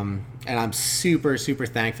 And I'm super, super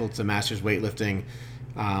thankful to Masters Weightlifting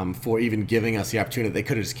for even giving us the opportunity. They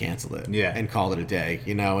could have just canceled it and called it a day,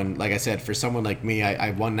 And like I said, for someone like me, I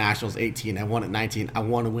won Nationals 18. I won at 19. I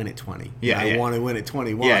want to win at 20. I want to win at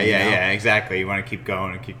 21. Yeah, exactly. You want to keep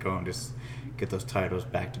going. Just get those titles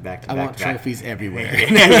back to back. I want trophies everywhere.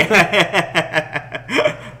 Can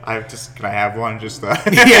I have one? Just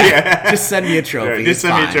just send me a trophy. Just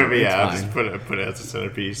send me a trophy. I'll just put it as a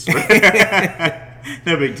centerpiece.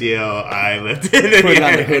 No big deal. I lived in it. Put it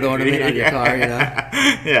on the hood ornament on your car, you know.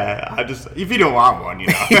 Yeah, I just if you don't want one, you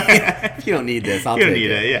know. If you don't need this, I'll you don't take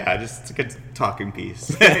need it. Yeah, just a good talking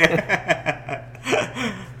piece.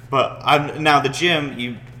 But now the gym,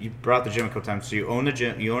 you brought the gym a couple times. So you own the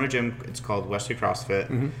gym. You own a gym. It's called Westerly CrossFit.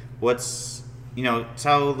 Mm-hmm. What's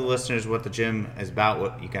tell the listeners what the gym is about.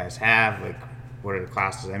 What you guys have, like what are the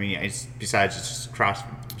classes? I mean, it's besides just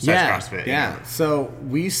CrossFit. Yeah. So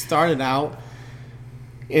we started out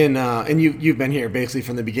in, and you've been here basically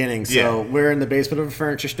from the beginning. So we're in the basement of a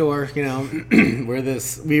furniture store. You know,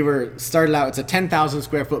 we were started out. It's a 10,000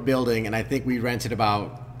 square foot building, and I think we rented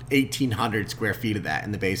about 1,800 square feet of that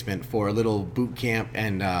in the basement for a little boot camp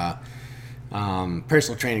and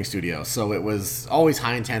personal training studio. So it was always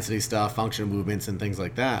high intensity stuff, functional movements and things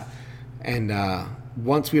like that. And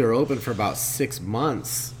once we were open for about 6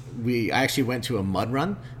 months, I actually went to a mud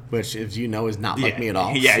run, which, as you know, is not like me at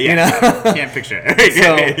all. Yeah. You know? Can't picture it.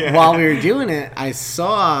 So while we were doing it, I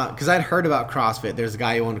saw, because I'd heard about CrossFit. There's a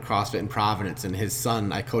guy who owned CrossFit in Providence, and his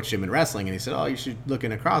son, I coached him in wrestling, and he said, "Oh, you should look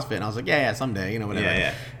into CrossFit." And I was like, "Yeah, someday, whatever."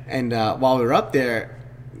 Yeah. And while we were up there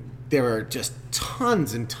were just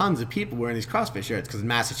tons and tons of people wearing these CrossFit shirts, because in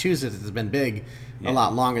Massachusetts it's been big a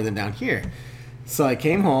lot longer than down here. So I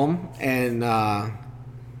came home, and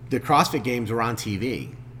the CrossFit games were on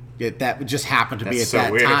TV. That just happened to be at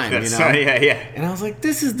that time, And I was like,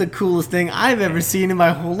 this is the coolest thing I've ever seen in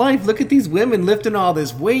my whole life. Look at these women lifting all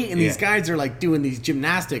this weight, and these guys are like doing these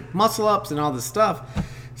gymnastic muscle ups and all this stuff.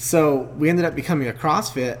 So we ended up becoming a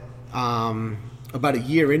CrossFit about a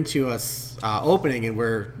year into us opening, and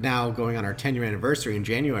we're now going on our 10-year anniversary in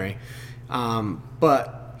January.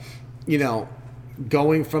 But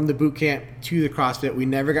going from the boot camp to the CrossFit, we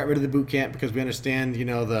never got rid of the boot camp because we understand,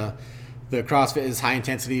 the CrossFit is high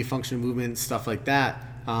intensity, functional movement, stuff like that,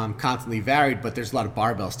 constantly varied, but there's a lot of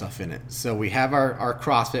barbell stuff in it. So we have our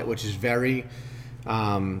CrossFit, which is very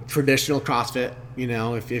traditional CrossFit.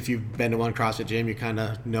 If you've been to one CrossFit gym, you kind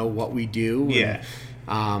of know what we do. And,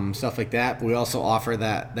 stuff like that. But we also offer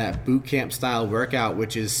that boot camp style workout,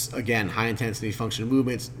 which is, again, high intensity, functional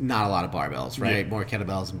movements, not a lot of barbells, right? More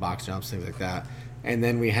kettlebells and box jumps, things like that. And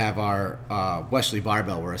then we have our Westerly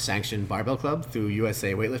Barbell. We're a sanctioned barbell club through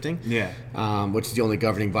USA Weightlifting, which is the only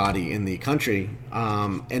governing body in the country.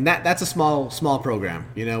 And that's a small program.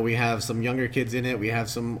 We have some younger kids in it. We have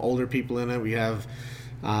some older people in it. We have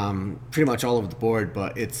pretty much all over the board.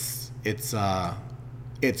 But it's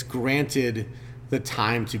granted the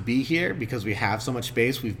time to be here because we have so much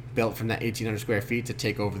space. We've built from that 1,800 square feet to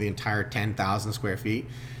take over the entire 10,000 square feet.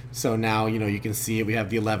 So now, you can see it. We have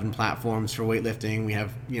the 11 platforms for weightlifting. We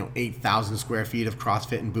have, 8,000 square feet of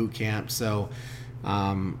CrossFit and boot camp. So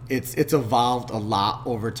it's evolved a lot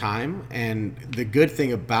over time. And the good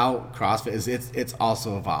thing about CrossFit is it's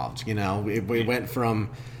also evolved. We went from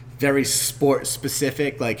very sport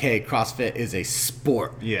specific, like, hey, CrossFit is a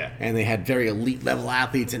sport. Yeah. And they had very elite level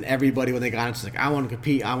athletes, and everybody, when they got into it, was like, I want to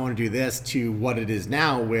compete, I want to do this, to what it is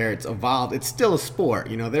now, where it's evolved. It's still a sport.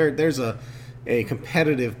 There's a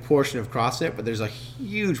competitive portion of CrossFit, but there's a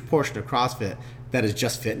huge portion of CrossFit that is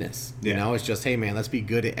just fitness. It's just, hey man, let's be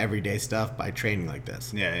good at everyday stuff by training like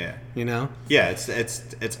this. Yeah. Yeah, it's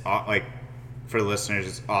like, for the listeners,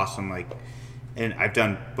 it's awesome. Like, and I've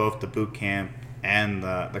done both the boot camp and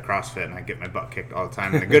the CrossFit, and I get my butt kicked all the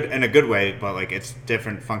time in a good way. But like, it's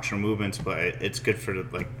different functional movements, but it's good for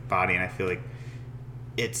the body, and I feel like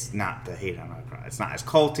it's not the hate on it. It's not as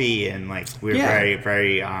culty, and like we're very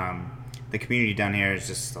very. The community down here is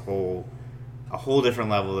just a whole different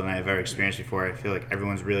level than I've ever experienced before. I feel like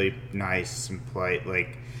everyone's really nice and polite.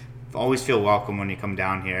 Like, always feel welcome when you come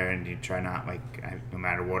down here, and you try not, no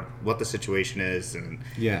matter what the situation is, and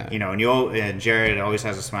and Jared always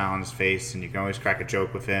has a smile on his face, and you can always crack a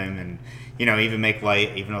joke with him, and even make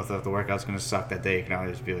light, even though the workout's gonna suck that day. You can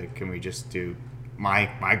always be like, can we just do?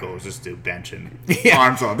 My goal is just do bench and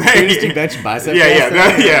arms all day. We just do bench and biceps.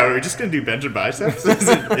 We're just gonna do bench and biceps.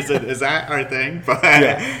 Is that our thing? But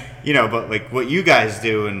but like what you guys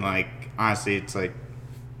do, and like honestly, it's like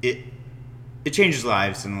it changes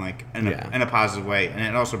lives in in a positive way, and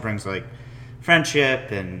it also brings like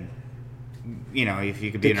friendship, and if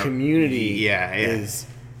you could be in a community, is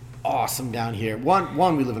awesome down here.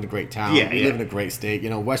 One, we live in a great town. We live in a great state.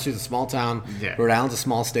 Westerly's a small town. Rhode Island's a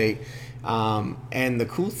small state. And the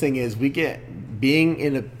cool thing is, we get, being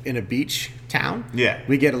in a beach town,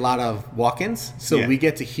 we get a lot of walk-ins, so we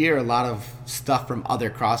get to hear a lot of stuff from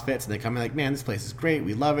other CrossFits, and they come in like, man, this place is great,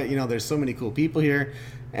 we love it, there's so many cool people here.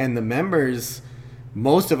 And the members,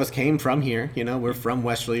 most of us came from here, we're from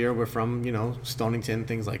Westerly, or we're from Stonington,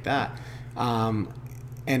 things like that. And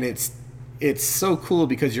it's so cool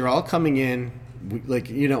because you're all coming in like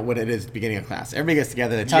you know what it is at the beginning of class. Everybody gets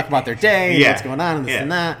together, they talk about their day, and what's going on, and this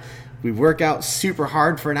and that. We work out super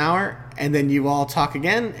hard for an hour, and then you all talk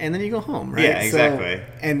again, and then you go home, right? Yeah, exactly.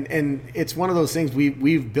 So, and it's one of those things,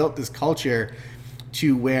 we've built this culture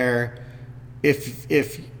to where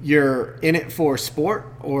if you're in it for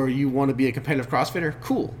sport or you want to be a competitive CrossFitter,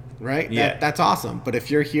 cool, right? Yeah. That's awesome. But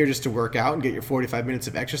if you're here just to work out and get your 45 minutes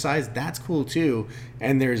of exercise, that's cool too.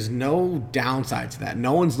 And there's no downside to that.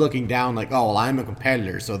 No one's looking down like, oh, well, I'm a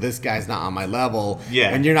competitor, so this guy's not on my level.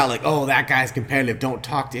 Yeah. And you're not like, oh, that guy's competitive, don't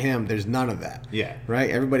talk to him. There's none of that. Yeah.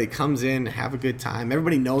 Right? Everybody comes in, have a good time.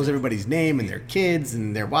 Everybody knows everybody's name and their kids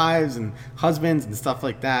and their wives and husbands and stuff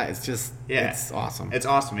like that. It's just, it's awesome. It's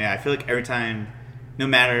awesome, yeah. I feel like every time, no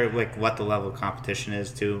matter like what the level of competition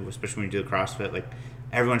is too, especially when you do CrossFit, like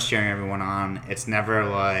everyone's cheering everyone on. It's never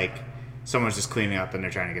like someone's just cleaning up and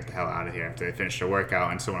they're trying to get the hell out of here after they finish their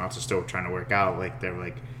workout and someone else is still trying to work out. Like they're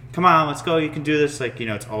like, come on, let's go, you can do this. Like, you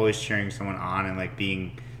know, it's always cheering someone on and like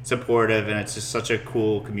being supportive, and it's just such a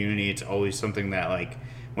cool community. It's always something that like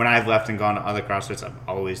when I've left and gone to other CrossFits, I've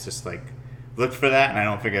always just like looked for that, and I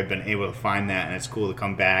don't think I've been able to find that, and it's cool to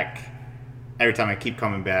come back. Every time I keep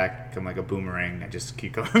coming back, I'm like a boomerang. I just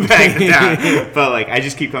keep coming back down. But like I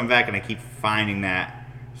just keep coming back, and I keep finding that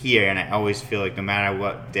here, and I always feel like no matter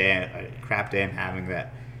what crap day I'm having,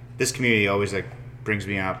 that this community always like brings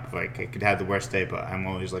me up. Like I could have the worst day, but I'm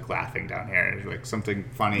always like laughing down here. There's like something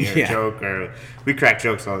funny or a joke, or we crack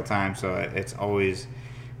jokes all the time. So it's always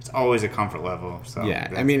a comfort level. So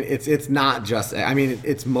yeah, I mean it's not just. I mean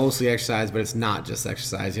it's mostly exercise, but it's not just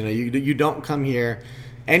exercise. You know, you don't come here.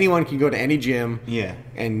 Anyone can go to any gym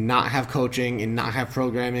and not have coaching and not have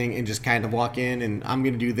programming and just kind of walk in and I'm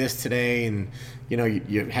going to do this today. And, you know,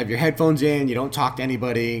 you have your headphones in, you don't talk to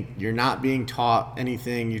anybody, you're not being taught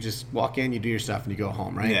anything. You just walk in, you do your stuff, and you go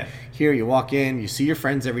home, right? Yeah. Here, you walk in, you see your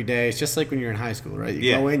friends every day. It's just like when you're in high school, right?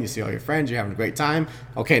 You go in, you see all your friends, you're having a great time.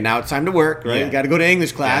 Okay, now it's time to work, right? You got to go to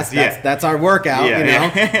English class. That's our workout, you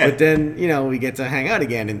know? But then, you know, we get to hang out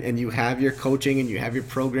again, and you have your coaching and you have your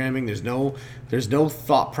programming. There's no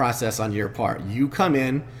thought process on your part. You come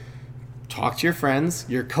in, talk to your friends,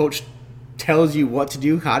 your coach tells you what to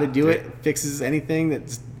do, how to do it, fixes anything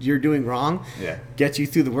that you're doing wrong, gets you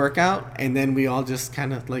through the workout, and then we all just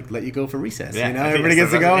kind of like let you go for recess. You know, everybody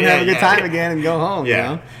gets to go and have a good time again and go home. You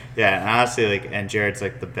know? Yeah, and honestly, like, and Jared's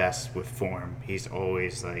like the best with form. He's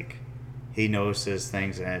always like, he notices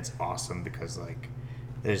things, and it's awesome because like,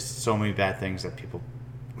 there's so many bad things that people.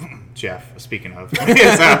 Jeff, speaking of,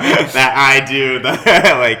 that I do,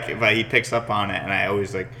 like, but he picks up on it, and I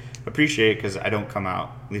always like appreciate it because I don't come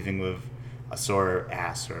out leaving with a sore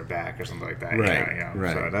ass or a back or something like that. Right. You know?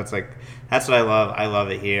 Right. So that's what I love. I love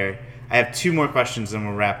it here. I have two more questions, and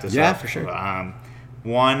we'll wrap this up. Yeah, for sure.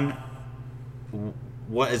 One,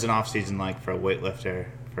 what is an off season like for a weightlifter?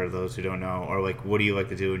 For those who don't know, or like, what do you like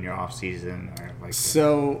to do in your off season, or like?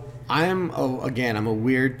 So I'm a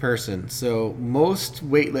weird person. So most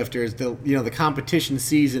weightlifters, the competition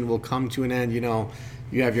season will come to an end. You know,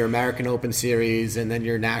 you have your American Open Series and then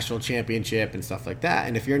your national championship and stuff like that.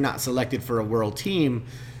 And if you're not selected for a world team,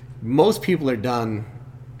 most people are done.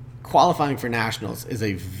 Qualifying for nationals is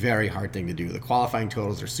a very hard thing to do. The qualifying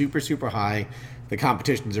totals are super, super high. The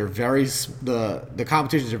competitions are very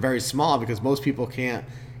small because most people can't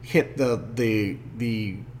hit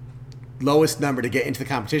the lowest number to get into the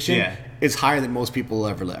competition is higher than most people will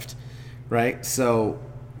ever lift, right? So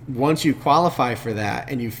once you qualify for that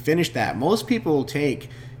and you finish that, most people will take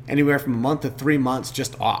anywhere from a month to 3 months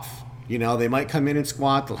just off. You know, they might come in and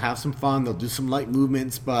squat, they'll have some fun, they'll do some light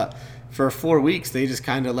movements, but for 4 weeks they just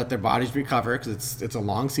kind of let their bodies recover because it's a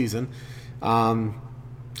long season.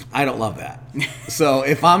 I don't love that. So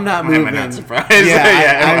if I'm not moving, I'm not surprised.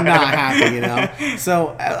 I'm not happy, you know.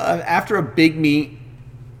 So after a big meet,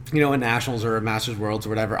 you know, a nationals or a Masters Worlds or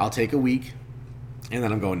whatever, I'll take a week, and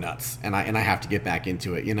then I'm going nuts, and I have to get back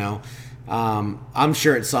into it, you know. I'm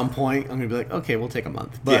sure at some point I'm gonna be like, okay, we'll take a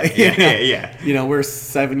month, but you know, we're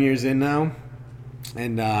 7 years in now.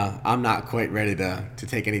 And I'm not quite ready to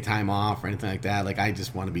take any time off or anything like that. Like, I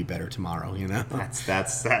just want to be better tomorrow, you know?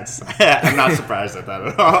 That's I'm not surprised at that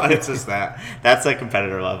at all. It's just that's like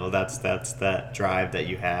competitor level. That's that drive that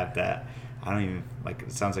you have that I don't even, like,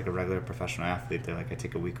 it sounds like a regular professional athlete. They're like, I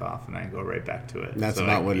take a week off and I go right back to it. That's so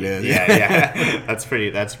about like, what it is. Yeah. That's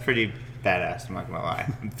pretty badass, I'm not going to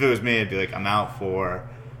lie. If it was me, I'd be like, I'm out for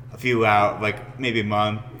a few out, like maybe a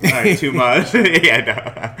month or 2 months. But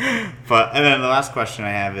and then the last question I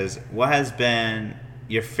have is, what has been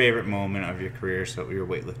your favorite moment of your career, your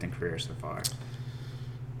weightlifting career so far?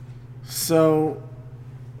 So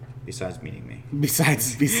Besides meeting me.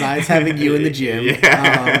 Besides having you in the gym.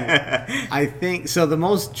 Yeah. I think so. The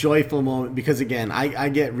most joyful moment, because again,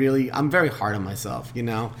 I'm very hard on myself,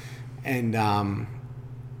 and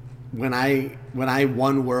when I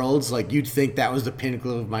won Worlds, like you'd think that was the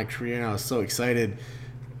pinnacle of my career, and I was so excited,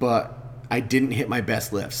 but I didn't hit my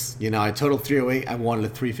best lifts. I totaled 308. I wanted a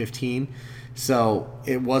 315, so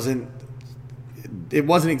it wasn't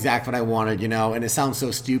exact what I wanted, and it sounds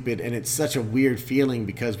so stupid, and it's such a weird feeling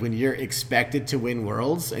because when you're expected to win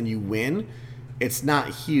Worlds and you win, it's not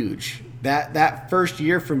huge. That first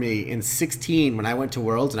year for me in 16 when I went to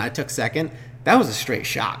Worlds and I took second, that was a straight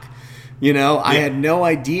shock. I had no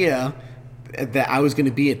idea that I was going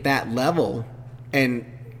to be at that level, and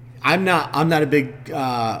I'm not a big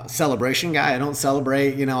celebration guy. I don't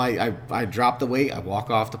celebrate. I drop the weight, I walk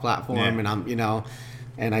off the platform, and I'm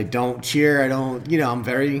and I don't cheer. I don't, I'm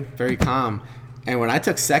very, very calm. And when I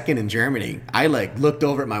took second in Germany, I looked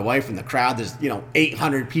over at my wife in the crowd. There's,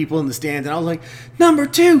 800 people in the stands. And I was like, number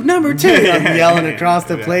two. I'm yelling across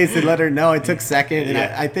the place and let her know I took second. And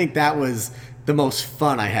I think that was the most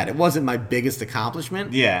fun I had. It wasn't my biggest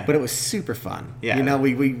accomplishment, but it was super fun. Yeah.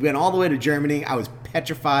 We went all the way to Germany. I was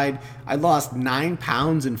petrified. I lost 9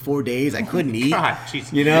 pounds in 4 days. I couldn't eat. God,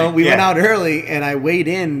 Jesus. We went out early and I weighed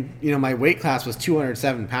in, my weight class was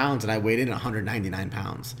 207 pounds and I weighed in 199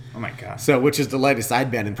 pounds. Oh my God. So, which is the lightest I'd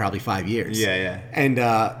been in probably 5 years. Yeah. And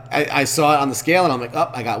I saw it on the scale and I'm like,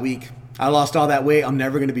 I got weak. I lost all that weight. I'm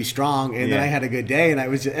never going to be strong. And then I had a good day and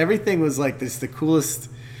everything was like this, the coolest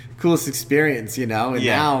experience, and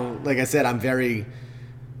now, like I said, I'm very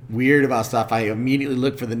weird about stuff. I immediately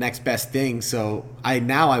look for the next best thing. So I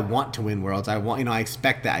want to win Worlds. I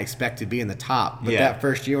expect that. I expect to be in the top. But that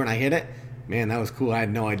first year when I hit it, man, that was cool. I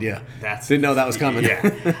had no idea. Didn't know that was coming.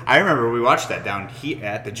 Yeah. I remember we watched that down here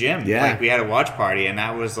at the gym. Yeah. We had a watch party, and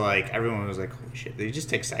that was everyone was like, holy shit, did you just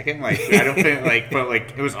take second? I don't think, but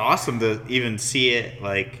it was awesome to even see it,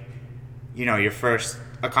 your first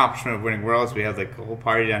accomplishment of winning Worlds. We had a whole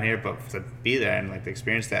party down here, but to be there and to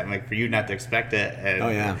experience that, and for you not to expect it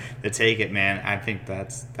and to take it, man, I think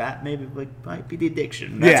that maybe might be the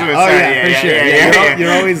addiction. That's for sure. Yeah.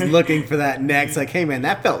 You're always looking for that next, hey man,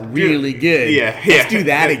 that felt really good. Let's do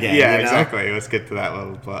that again. Exactly. Let's get to that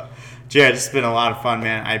level. But Jared, it's been a lot of fun,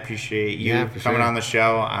 man. I appreciate you coming on the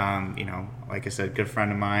show. Like I said, good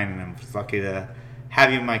friend of mine, and I'm just lucky to have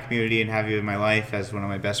you in my community and have you in my life as one of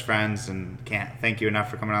my best friends, and can't thank you enough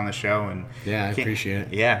for coming on the show. And I appreciate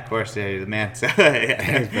it. Yeah, of course. Yeah, you're the man. So,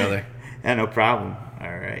 Thanks, brother. Yeah, no problem.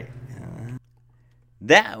 All right.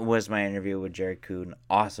 That was my interview with Jared Coon.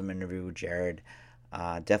 Awesome interview with Jared.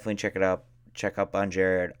 Definitely check it out. Check up on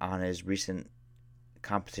Jared on his recent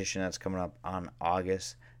competition that's coming up on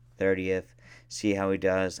August 30th. See how he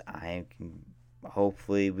does.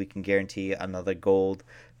 Hopefully we can guarantee another gold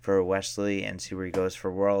for Westerly and see where he goes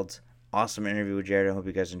for Worlds. Awesome interview with Jared. I hope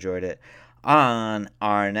you guys enjoyed it. On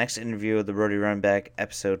our next interview of the Roadie Run Back,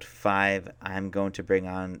 episode 5, I'm going to bring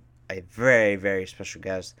on a very, very special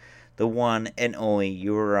guest, the one and only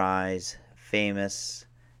URI's famous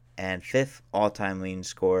and 5th all-time lean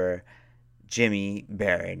scorer, Jimmy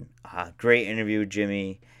Barron. Great interview with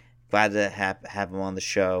Jimmy. Glad to have him on the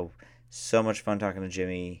show. So much fun talking to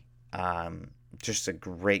Jimmy. Just a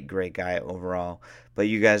great guy overall. But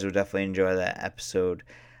you guys will definitely enjoy that episode.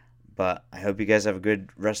 But I hope you guys have a good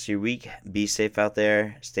rest of your week. Be safe out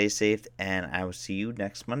there. Stay safe. And I will see you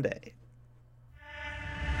next Monday.